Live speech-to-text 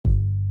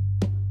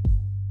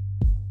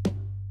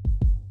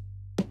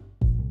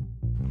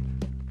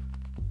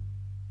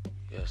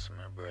Yes,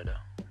 my brother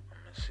and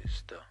my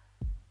sister,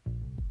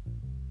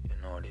 you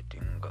know the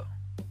thing go.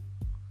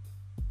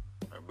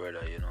 My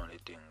brother, you know the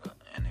thing go.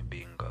 Any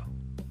bingo,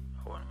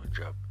 when we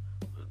drop,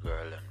 we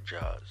girl them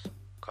jaws,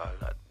 call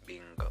that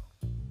bingo.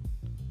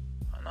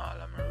 And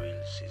all of my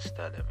real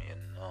sister, them you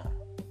know,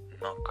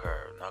 no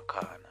curve, no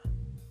corner.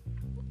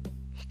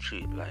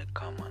 Street like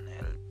common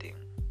hell thing.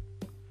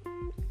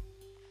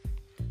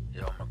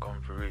 Yo, I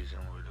come for reason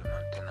we do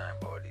not deny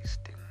about this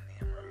thing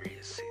named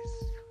races.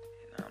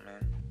 You know what I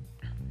mean?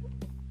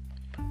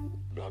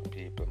 Black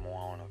people,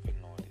 more want to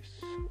know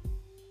this.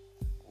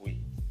 We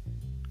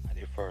are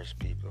the first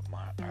people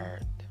on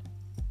earth.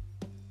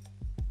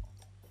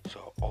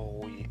 So how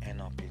we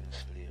end up in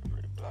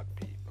slavery, black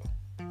people?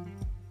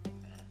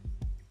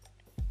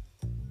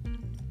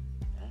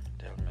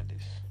 Tell me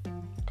this.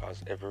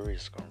 Cause every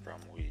race come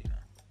from we.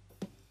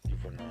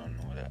 If you don't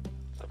know that,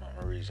 some of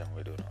the reason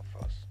we do not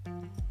first.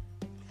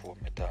 Before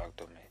me talk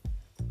to me,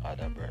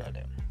 other brother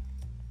them.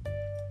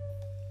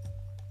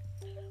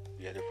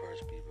 We are the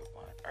first people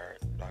on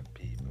earth, black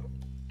people.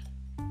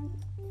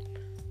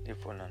 If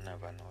you don't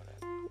never know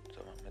that,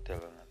 so me tell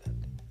you that.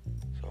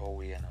 So how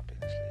we end up in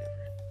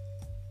slavery?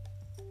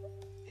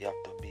 You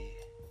have to be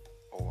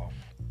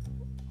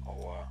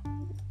our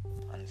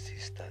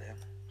ancestor them.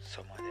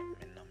 Some of them,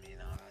 me no mean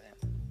all of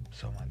them.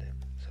 Some of them,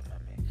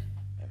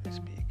 me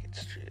speak it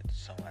straight.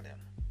 Some of them,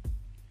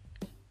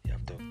 you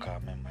have to call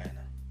remember, you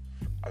know,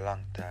 a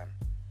long time,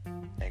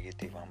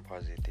 negative and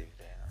positive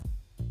there,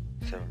 you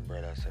know. 7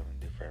 brothers, 7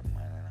 different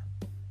men, you know,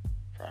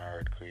 from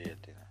earth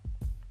created, you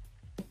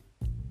know.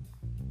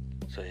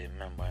 So you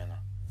remember, you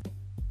know,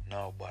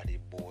 nobody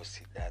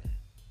bossy than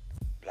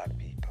black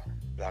people.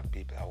 Black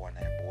people are one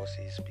of the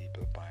bossiest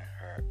people on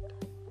earth.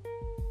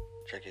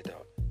 Check it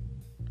out.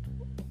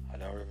 I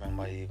don't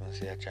remember even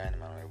see a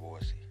Chinaman with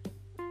bossy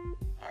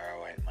or a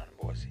white man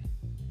bossy.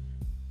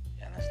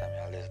 You understand me?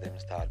 Unless them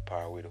start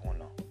par with who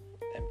know,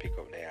 then pick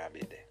up their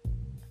habit there.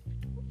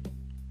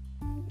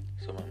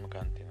 So I'm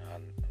continue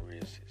on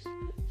races.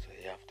 So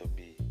you have to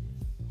be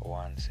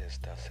one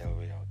ancestor sell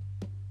way out.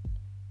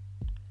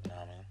 You know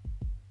what I mean?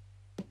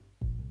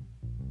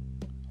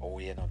 Or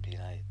we end up in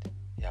it.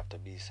 You have to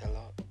be sell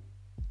out.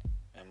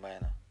 Remember, you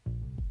know?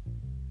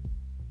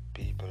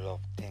 People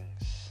love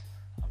things.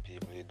 And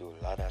people you do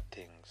a lot of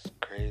things,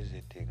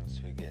 crazy things,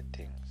 we get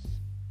things.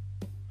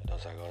 But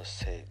as I gotta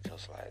say it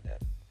just like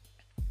that.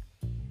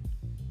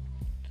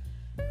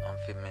 And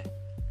for me,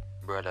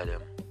 brother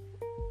them,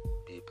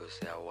 people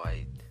say I'm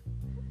white.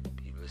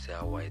 People say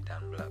I'm white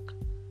and black.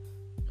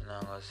 I'm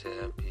not gonna say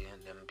them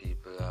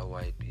people are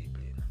white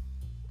people, you know.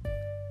 You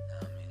know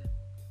what I mean?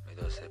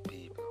 I just say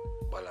people,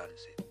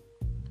 balance it.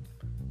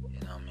 You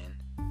know what I mean?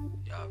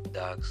 You have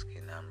dark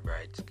skin and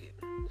bright skin.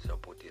 So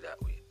put it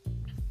that way.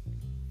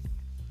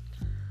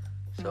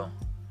 So,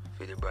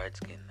 for the bright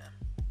skin them,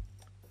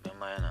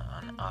 remember, you know,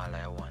 and all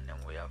I want them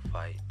we have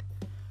fight.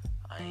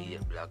 I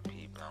hate black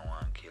people and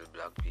want to kill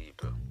black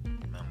people.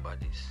 Remember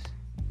this.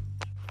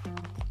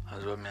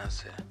 As what I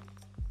say,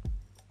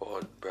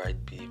 all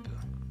bright people,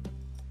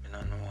 I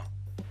don't know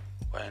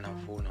why in a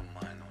fool no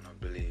mind I don't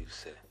believe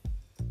say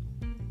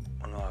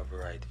I don't have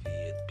right to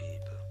hate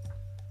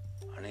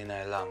people. And in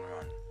the long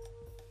run,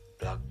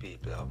 black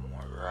people have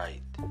more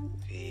right to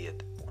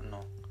hate, you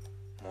know,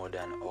 more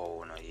than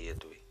how we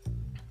hate we.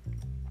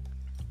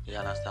 You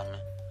understand me?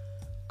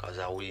 Because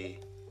we,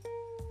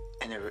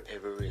 and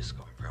every race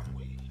come from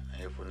we.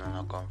 And if we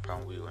don't come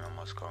from we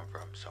must come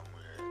from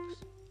somewhere else.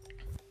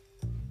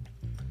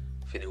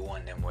 For the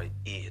one them we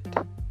hate.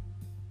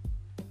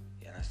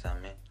 You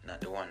understand me? Not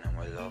the one them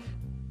we love.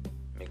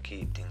 Me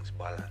keep things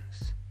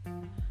balanced.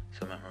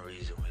 So make me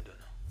reason we do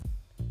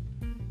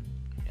know.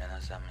 You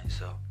understand me?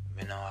 So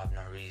me don't have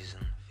no reason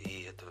for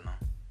hate, you know.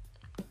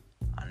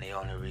 And the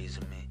only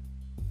reason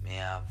me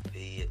have for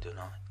hate, you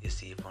know. You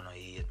see if you don't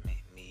hate me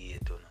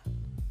hate, you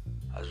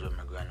know. As when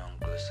my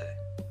granduncle say,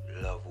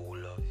 love who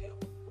love you.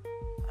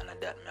 And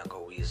that make a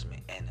waste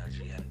me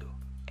energy and do.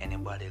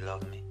 Anybody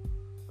love me,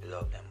 we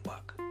love them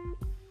back.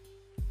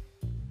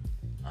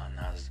 And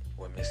as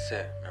when me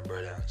say, my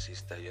brother and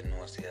sister, you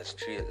know, see a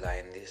straight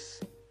line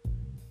this.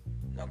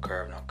 No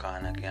curve, no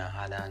corner can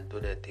add on to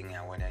the thing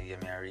and when you hear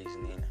me a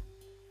reasoning.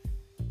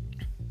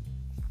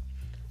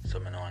 So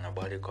me know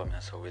nobody come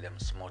here so with them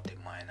smutty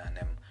mind and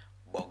them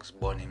Bugs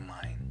Bunny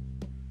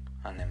mind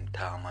and them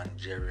Tom and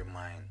Jerry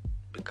mind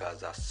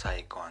because of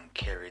Psycho and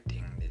Kerry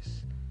thing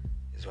this.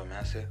 Is what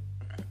I say?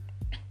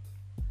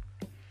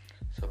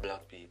 So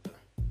black people,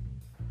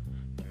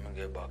 let me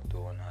get back to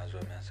one as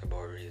what I say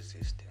about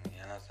racist thing.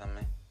 You understand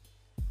me?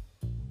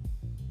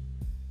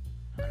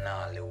 And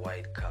all the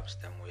white cops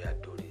them we are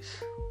do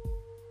this.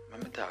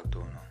 Let me talk to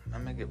you now.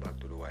 Let me get back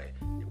to the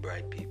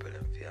bright people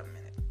them for a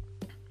minute.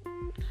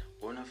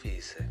 One of you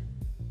say,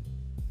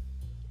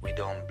 we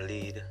don't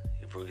bleed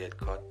if we get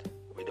cut.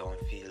 We don't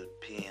feel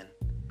pain.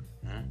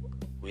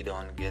 We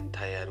don't get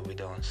tired. We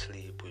don't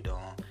sleep. We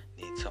don't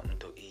need something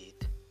to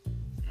eat.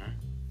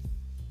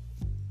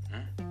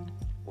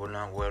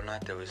 We're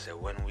not we say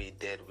when we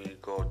dead we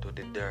go to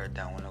the dirt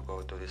and we don't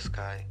go to the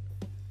sky.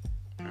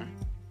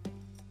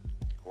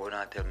 When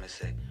I tell me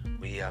say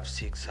we have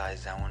 6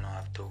 eyes and we don't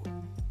have 2.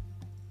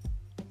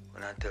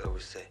 When I tell we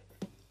say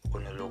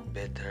we don't look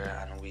better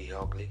and we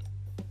ugly.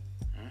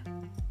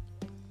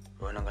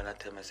 We're not gonna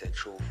tell me say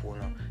truth, we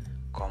no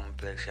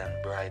complexion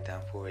bright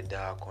and for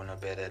dark, we no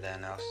better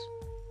than us.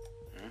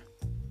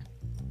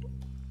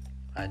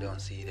 I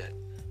don't see that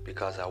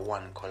because of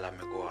one color me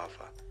go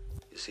offer.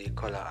 You see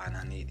color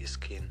underneath the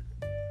skin.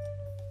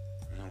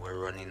 We're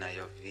running out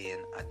your vein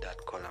at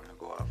that color me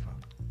go offer.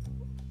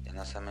 You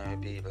know some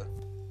of people?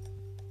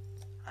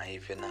 And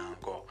if you now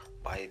go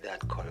by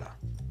that color,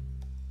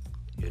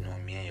 you know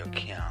me and you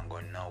can't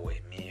go nowhere.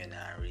 Me and you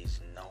not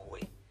reason no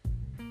way.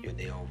 You're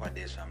there over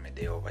this one, me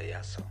there over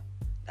here, so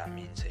that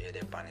means you're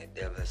there on the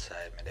devil's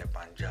side, me there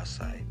on Josh's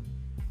side.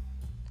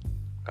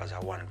 Because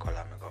of one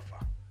color me go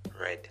for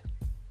red.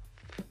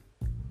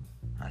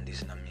 And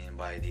this no mean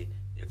by the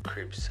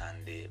Crips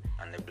and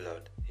the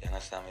blood. You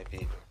understand me,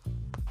 people?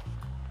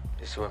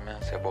 This is what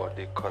I say about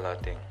the color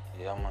thing.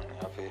 Yeah man, you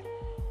have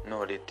to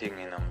know the thing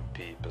in them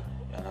people.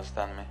 You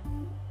understand me?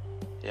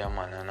 Yeah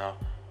man, you know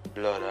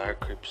blood or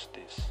Crips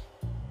this.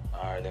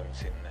 Or them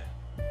sitting there.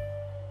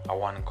 A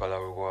one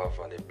color we go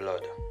for the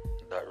blood,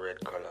 that red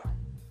color.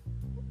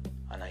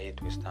 And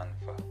it we stand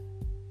for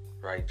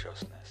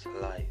righteousness,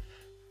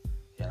 life.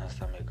 You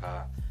understand me?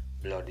 Because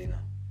blood, you know,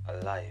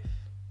 a life.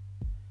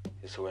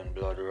 It's when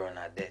blood run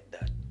a death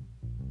that.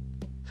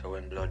 So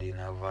when blood in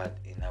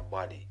a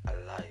body,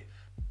 alive,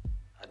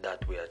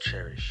 that we are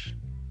cherish.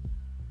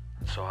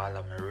 So all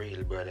of my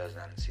real brothers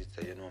and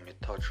sisters, you know me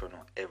touch on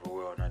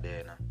everywhere on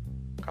there now.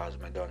 Cause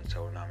me don't say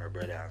on my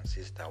brother and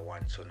sister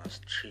once on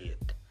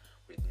straight,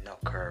 with no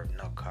curve,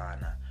 no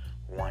corner.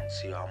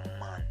 Once you're a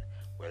man,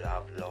 will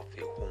have love for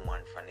your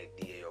woman from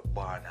the day you're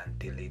born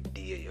until the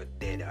day you're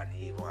dead and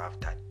even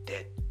after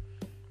death.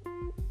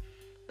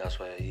 That's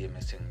why you hear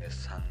me sing this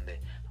song there.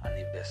 And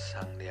if the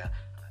song there,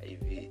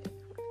 if you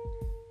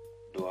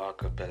do a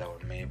cappella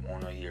with me, I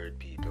don't hear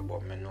people,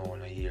 but I know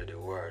I hear the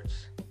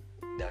words.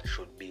 That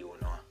should be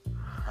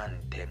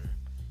anthem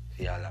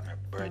for all of my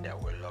brother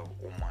will love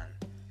woman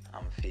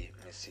and for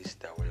my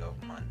sister will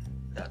love man.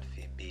 That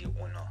for be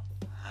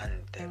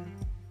anthem.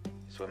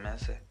 So I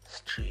say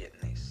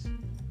straightness.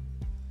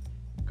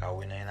 Because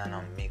we know in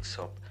a mix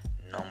up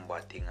number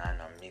thing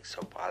and a mix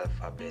up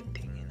alphabet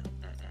thing, you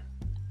know.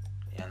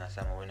 You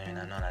understand me? We know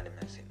in none of them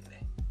sitting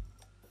there.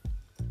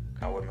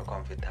 Because when we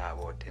come to talk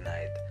about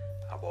tonight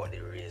about the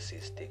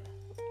racist thing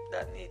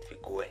that need to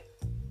go away.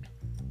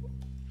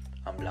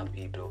 And black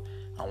people,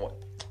 and what,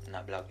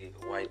 not black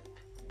people, white,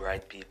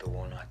 bright people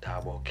want to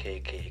talk about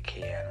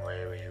KKK and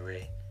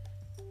Ray.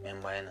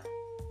 Remember, you know,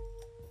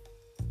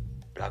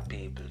 black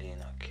people, you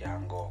know,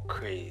 can go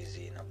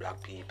crazy, you know,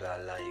 black people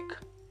are like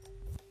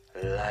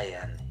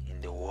lion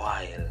in the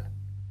wild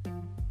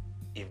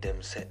if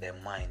them set their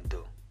mind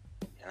to.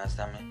 You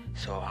understand me?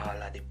 So all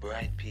of the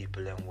bright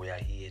people, them we are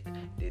hate,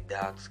 the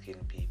dark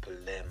skinned people,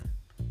 them,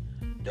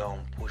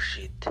 don't push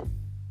it.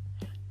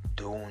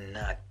 Do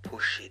not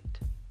push it.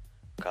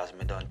 Because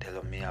me don't tell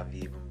them me have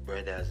even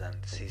brothers and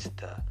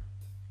sisters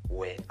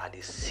who are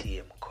the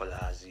same color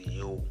as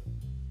you.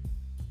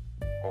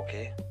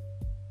 Okay?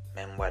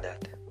 Remember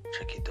that.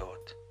 Check it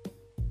out.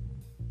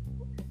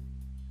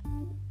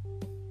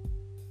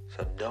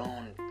 So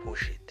don't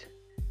push it.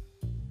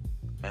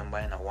 Remember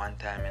in a one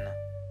time, you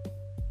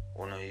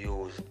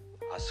know,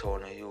 I saw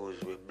no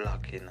use with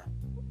black, you know,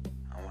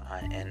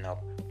 and end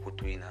up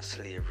put we in a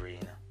slavery,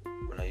 you know.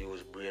 When I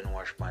use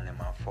brainwash on them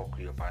and fuck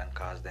you up and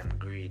cause them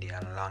greedy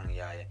and long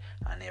hair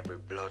and every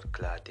blood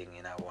clotting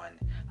in a one.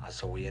 And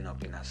so we end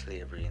up in a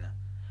slavery, you know.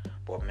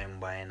 But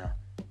remember, you know,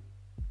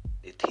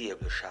 the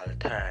table shall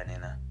turn, you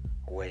know,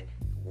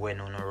 when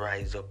you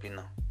rise up, you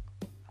know,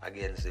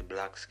 against the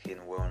black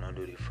skin where you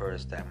do the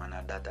first time and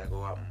that I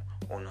go happen.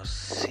 You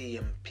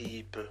same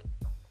people.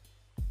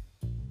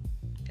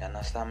 You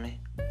understand me?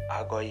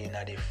 I go in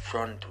at the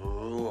front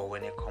row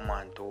when you come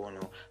on to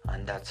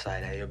on that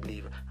side. I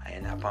believe I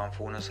end up on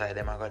phone side.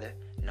 Them I go there.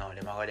 No,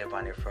 them I go there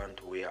on the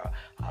front way or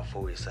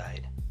forward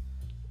side.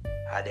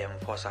 And them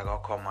first I go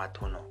come at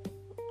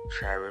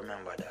Try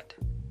remember that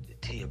the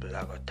table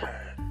I go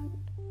turn,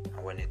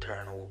 and when it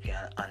turn, who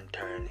can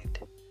unturn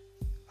it?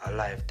 A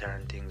life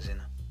turn things, you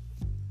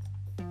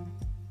know.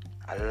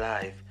 A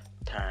life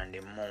turn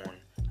the moon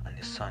and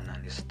the sun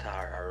and the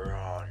star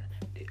around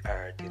the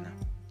earth, you know.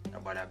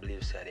 Nobody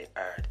believes that the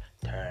earth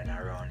turn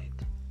around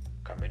it.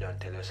 Because we don't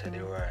tell us that the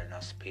world no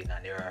spin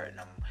and the earth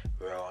no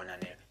round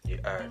and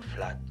the earth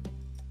flat.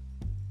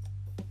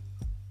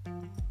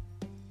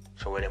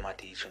 So when them are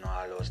teaching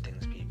all those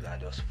things, people are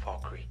just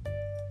fuckery.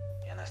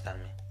 You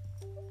understand me?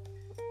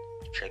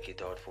 Check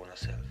it out for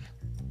yourself.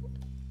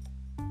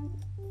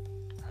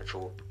 I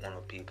hope one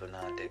of people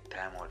now take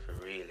time out to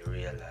really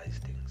realize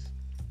things.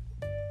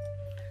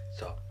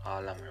 So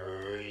all of my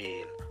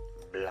real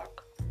black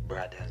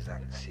brothers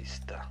and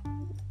sisters,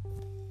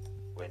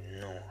 we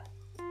know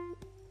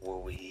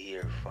what we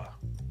here for.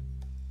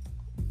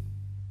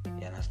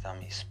 You understand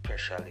me?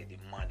 Especially the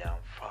mother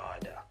and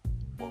father,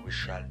 what we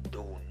shall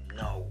do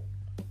now.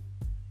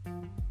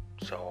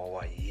 so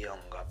our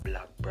younger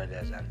black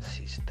brothers and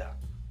sisters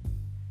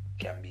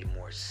can be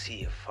more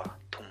safer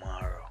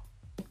tomorrow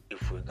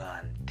if we're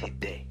gone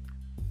today.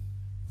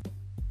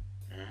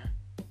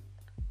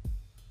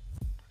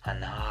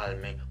 And all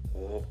me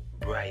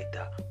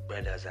brighter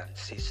brothers and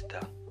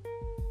sisters,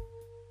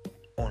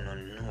 you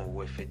know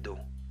what to do.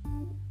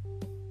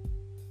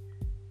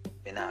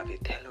 And I have to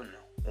tell you,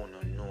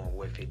 you know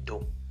what to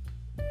do.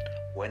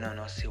 When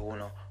you see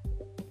you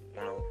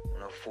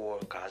for,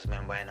 because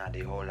remember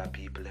the older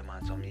people, them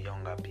and some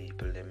younger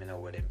people, them know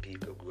where them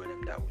people grow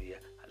them that way.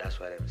 And that's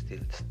why them still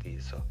stay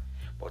so.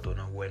 But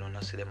when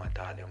you see them at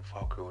all, them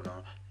fuck you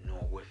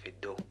know what to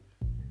do.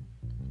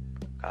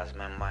 Because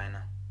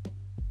remember,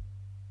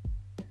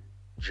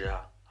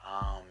 Jah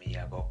army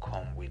are going to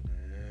come with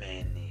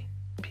many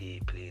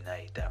people in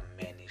it and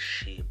many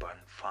sheep and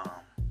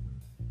farm,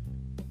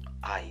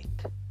 height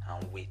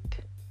and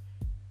width.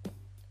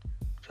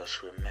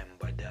 Just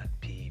remember that,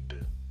 people.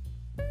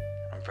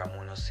 And from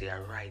when you say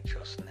a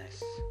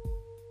righteousness,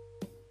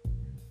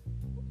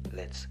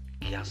 let's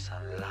gas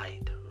and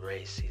light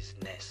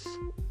racistness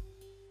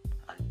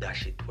and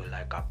dash it with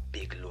like a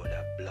big load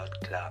of blood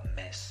clot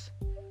mess.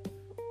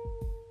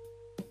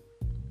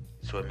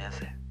 So what I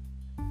say?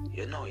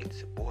 You know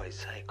it's a boy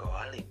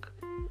psychoholic.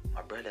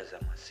 My brothers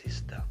and my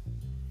sister.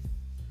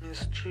 Me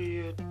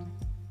straight.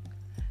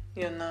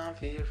 You're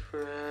not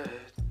afraid.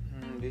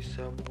 This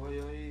a boy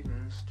you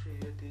even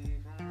straight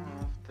even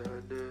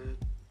after that.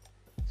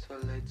 So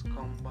let's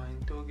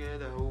combine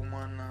together,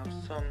 woman, have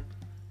some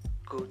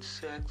good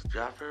sex.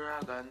 Jaffe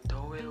rag and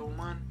towel,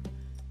 woman.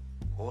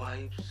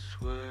 Wipe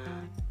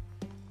sweat.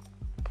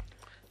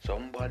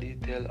 Somebody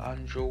tell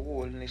Andrew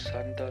Holness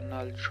and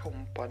Donald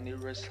Trump and the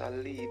rest of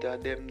leader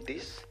them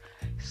this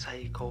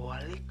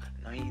psychoholic.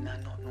 No, you know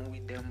nothing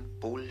with them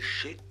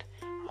bullshit.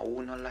 I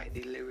wanna like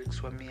the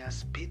lyrics when me a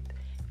spit.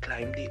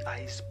 Climb the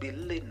ice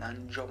building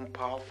and jump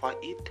off of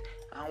it.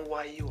 And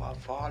while you a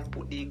fall,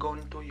 put the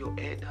gun to your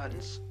head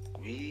and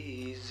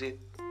squeeze it.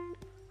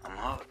 I'm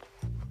out.